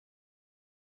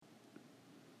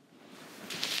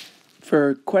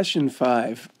For question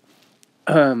 5,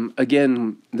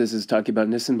 again, this is talking about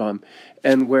Nissenbaum,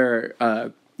 and where,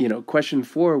 question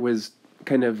 4 was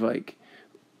kind of like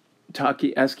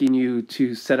asking you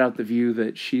to set out the view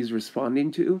that she's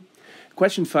responding to.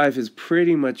 Question 5 is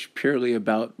pretty much purely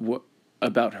about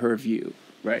about her view,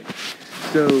 right?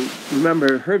 So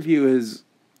remember, her view is,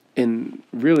 in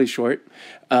really short,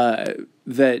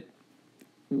 that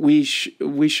we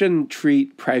shouldn't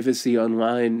treat privacy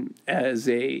online as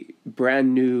a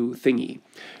brand new thingy.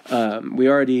 We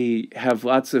already have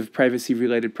lots of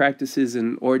privacy-related practices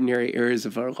in ordinary areas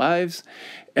of our lives,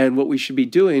 and what we should be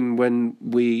doing when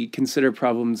we consider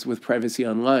problems with privacy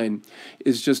online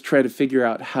is just try to figure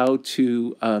out how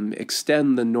to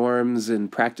extend the norms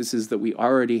and practices that we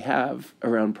already have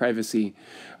around privacy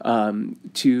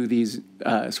to these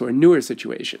sort of newer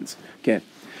situations. Okay,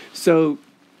 so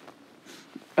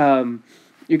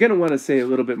you're going to want to say a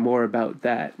little bit more about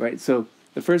that, right? So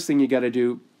the first thing you got to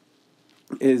do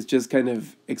is just kind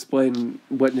of explain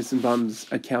what Nissenbaum's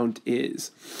account is.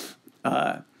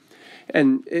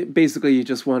 Basically, you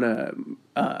just want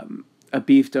a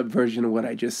beefed up version of what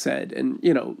I just said, and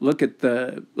look at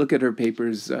her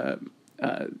papers that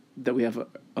we have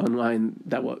online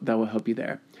that will help you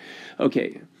there.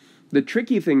 Okay, the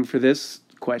tricky thing for this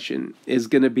question is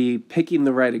going to be picking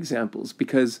the right examples,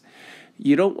 because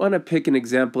you don't want to pick an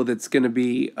example that's going to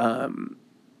be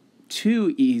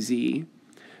too easy,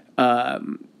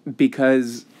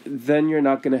 because then you're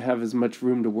not going to have as much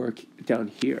room to work down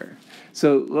here.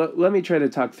 So let me try to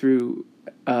talk through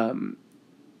that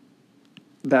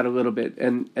a little bit.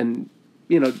 And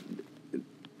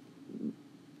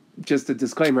just a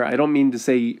disclaimer, I don't mean to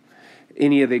say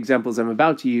any of the examples I'm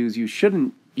about to use you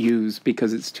shouldn't use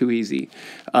because it's too easy.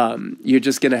 You're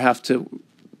just going to have to,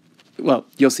 well,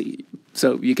 you'll see.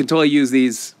 So you can totally use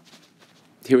these.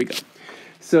 Here we go.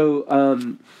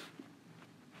 So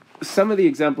some of the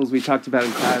examples we talked about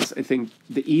in class, I think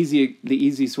the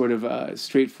easy sort of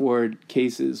straightforward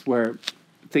cases where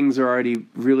things are already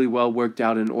really well worked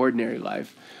out in ordinary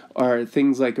life are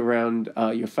things like around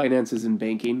your finances and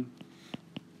banking,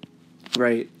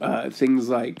 right? Things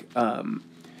like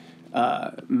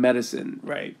medicine,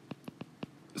 right?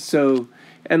 So,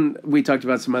 and we talked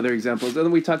about some other examples, and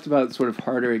then we talked about sort of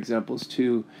harder examples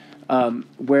too,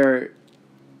 where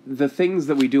the things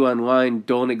that we do online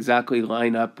don't exactly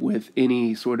line up with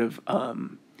any sort of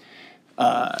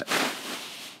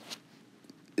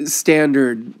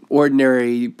standard,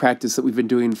 ordinary practice that we've been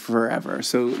doing forever.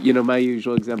 So, my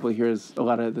usual example here is a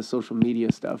lot of the social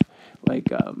media stuff.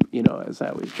 Like, as I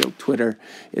always joke, Twitter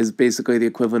is basically the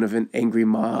equivalent of an angry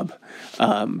mob.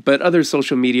 But other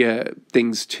social media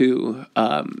things, too,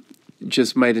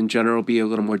 just might in general be a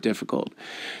little more difficult.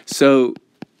 So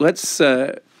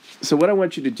so what I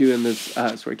want you to do in this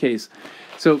sort of case,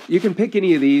 so you can pick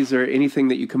any of these or anything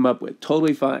that you come up with,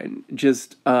 totally fine.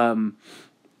 Just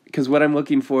because what I'm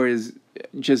looking for is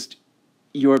just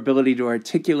your ability to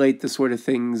articulate the sort of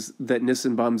things that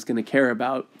Nissenbaum's going to care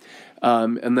about,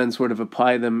 and then sort of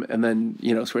apply them, and then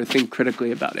sort of think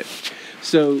critically about it.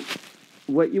 So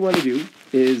what you want to do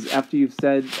is, after you've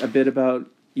said a bit about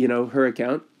her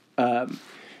account,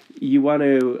 you want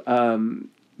to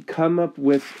come up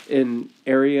with an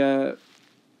area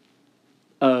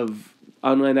of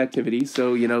online activity.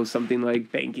 So, something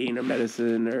like banking or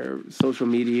medicine or social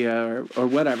media or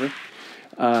whatever,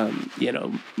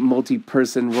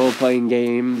 multi-person role-playing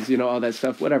games, all that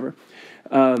stuff, whatever.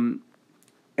 And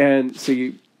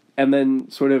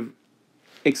then sort of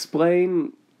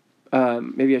explain,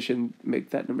 maybe I should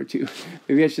make that number 2.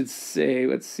 Maybe I should say,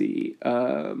 let's see,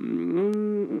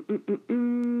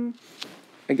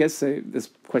 I guess this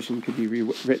question could be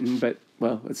rewritten, but,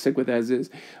 well, let's stick with as is.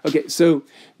 Okay, so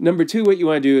number 2, what you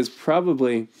want to do is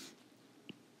probably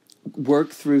work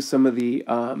through some of the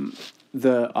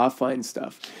offline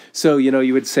stuff. So,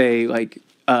 you would say, like,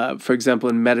 for example,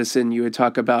 in medicine, you would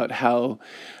talk about how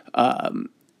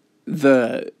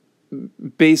the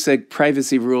basic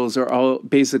privacy rules are all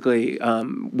basically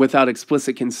without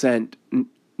explicit consent,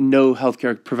 no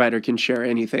healthcare provider can share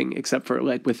anything except for,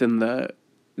 like, within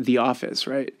the office,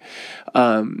 right?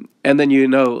 And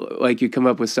then like, you come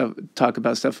up with talk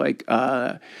about stuff like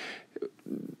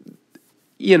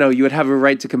you would have a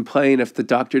right to complain if the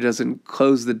doctor doesn't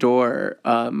close the door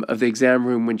of the exam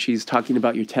room when she's talking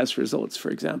about your test results,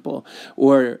 for example,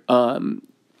 or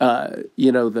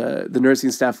the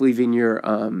nursing staff leaving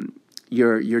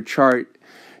your chart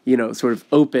sort of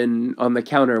open on the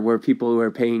counter where people who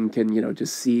are paying can,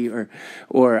 just see, or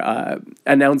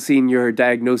announcing your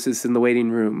diagnosis in the waiting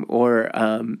room, or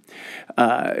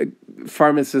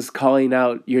pharmacist calling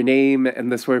out your name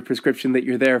and the sort of prescription that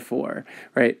you're there for,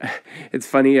 right? It's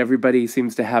funny, everybody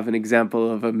seems to have an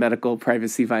example of a medical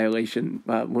privacy violation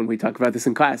when we talk about this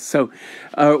in class. So,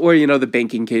 or, the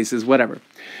banking cases, whatever.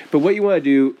 But what you want to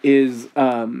do is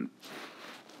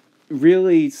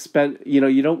really spend,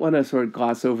 you don't want to sort of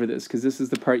gloss over this, because this is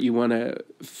the part you want to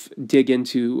dig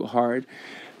into hard.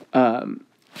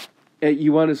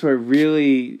 You want to sort of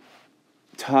really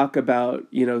talk about,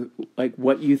 like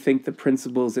what you think the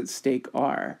principles at stake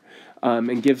are,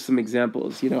 and give some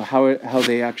examples, how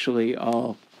they actually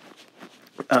all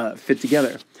fit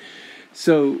together.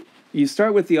 So you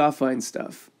start with the offline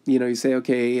stuff. You say,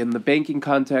 okay, in the banking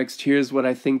context, here's what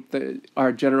I think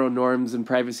our general norms and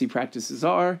privacy practices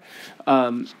are,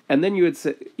 and then you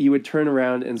would turn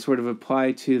around and sort of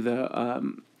apply to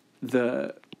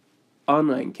the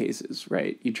online cases,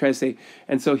 right? You try to say,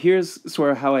 and so here's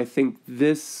sort of how I think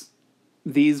these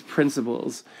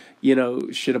principles,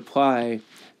 should apply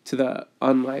to the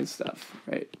online stuff,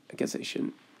 right? I guess I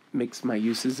shouldn't mix my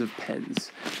uses of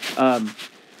pens. And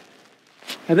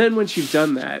then once you've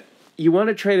done that, you want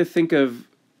to try to think of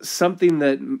something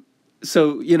that,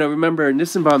 so, remember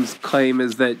Nissenbaum's claim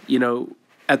is that,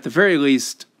 at the very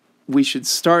least, we should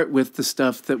start with the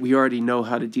stuff that we already know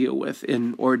how to deal with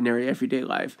in ordinary everyday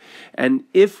life. And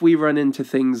if we run into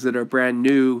things that are brand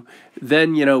new,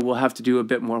 then, we'll have to do a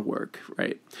bit more work,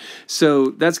 right?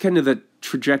 So that's kind of the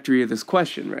trajectory of this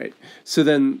question, right? So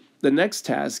then the next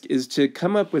task is to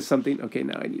come up with something. Okay,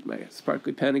 now I need my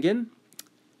sparkly pen again.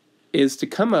 Is to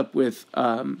come up with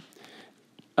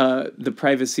the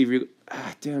privacy.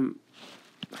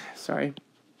 Sorry.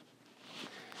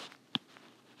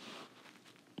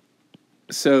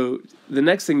 So the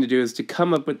next thing to do is to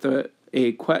come up with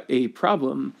a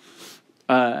problem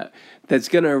that's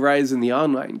going to arise in the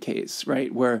online case,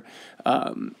 right? Where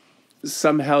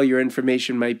somehow your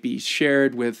information might be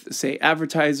shared with, say,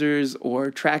 advertisers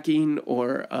or tracking,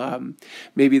 or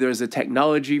maybe there's a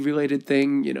technology-related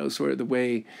thing, sort of the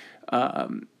way.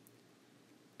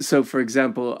 So, for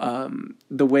example,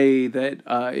 the way that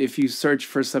if you search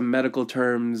for some medical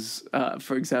terms,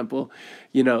 for example,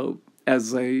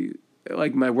 as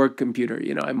like my work computer,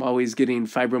 I'm always getting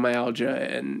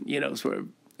fibromyalgia and, sort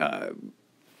of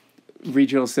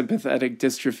regional sympathetic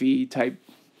dystrophy type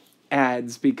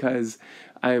ads, because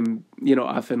I'm,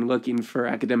 often looking for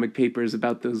academic papers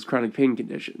about those chronic pain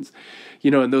conditions,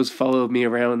 and those follow me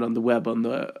around on the web on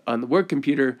the work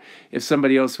computer. If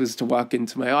somebody else was to walk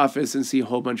into my office and see a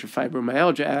whole bunch of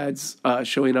fibromyalgia ads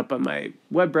showing up on my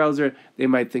web browser, they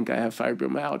might think I have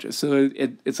fibromyalgia. So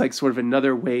it's like sort of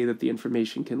another way that the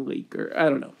information can leak, or I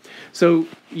don't know. So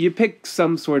you pick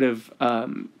some sort of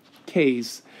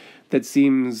case that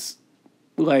seems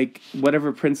like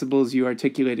whatever principles you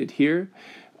articulated here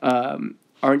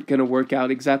aren't going to work out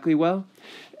exactly well.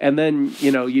 And then,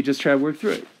 you just try to work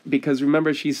through it. Because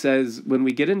remember, she says, when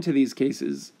we get into these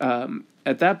cases,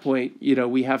 at that point,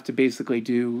 we have to basically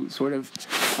do sort of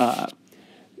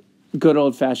good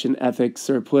old-fashioned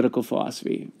ethics or political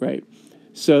philosophy, right?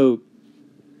 So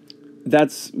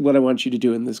that's what I want you to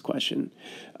do in this question.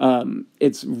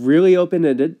 It's really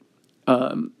open-ended.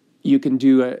 You can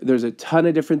do, there's a ton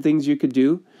of different things you could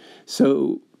do.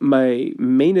 So my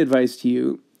main advice to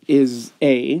you is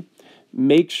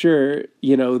make sure,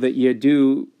 that you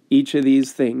do each of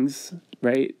these things,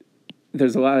 right?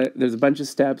 There's a bunch of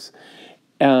steps.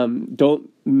 Don't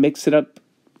mix it up.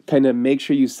 Kind of make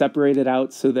sure you separate it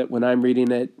out so that when I'm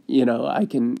reading it,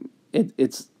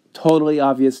 it's totally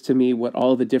obvious to me what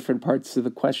all the different parts of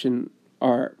the question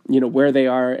are, where they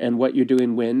are and what you're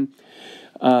doing when.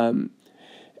 And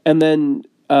then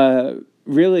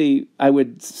really, I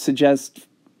would suggest,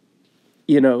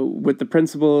 with the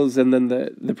principles and then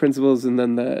the principles and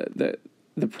then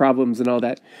the problems and all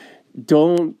that,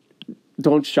 don't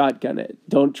shotgun it.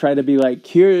 Don't try to be like,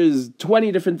 here's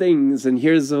 20 different things and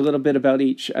here's a little bit about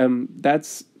each.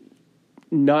 That's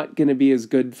not going to be as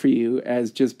good for you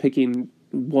as just picking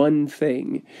one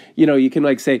thing. You can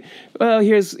like say, well,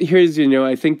 here's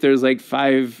I think there's like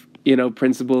 5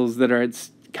 principles that are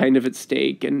kind of at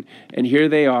stake, and here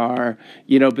they are,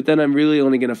 but then I'm really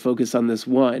only going to focus on this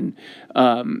one,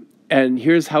 and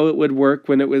here's how it would work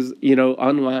when it was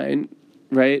online,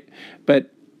 right?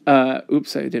 But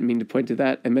oops, I didn't mean to point to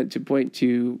that. I meant to point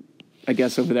to, I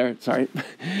guess, over there. Sorry.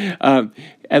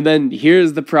 And then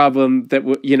here's the problem that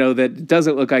that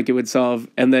doesn't look like it would solve,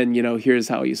 and then here's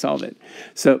how you solve it.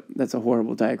 So that's a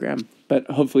horrible diagram, but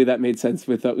hopefully that made sense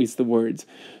with at least the words.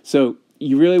 So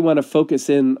you really want to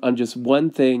focus in on just one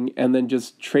thing and then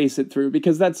just trace it through,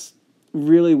 because that's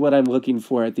really what I'm looking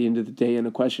for at the end of the day in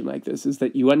a question like this, is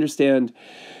that you understand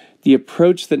the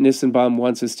approach that Nissenbaum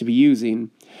wants us to be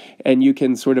using, and you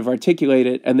can sort of articulate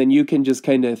it, and then you can just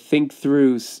kind of think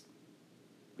through,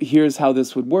 here's how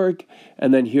this would work,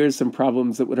 and then here's some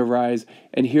problems that would arise,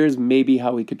 and here's maybe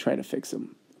how we could try to fix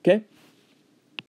them. Okay?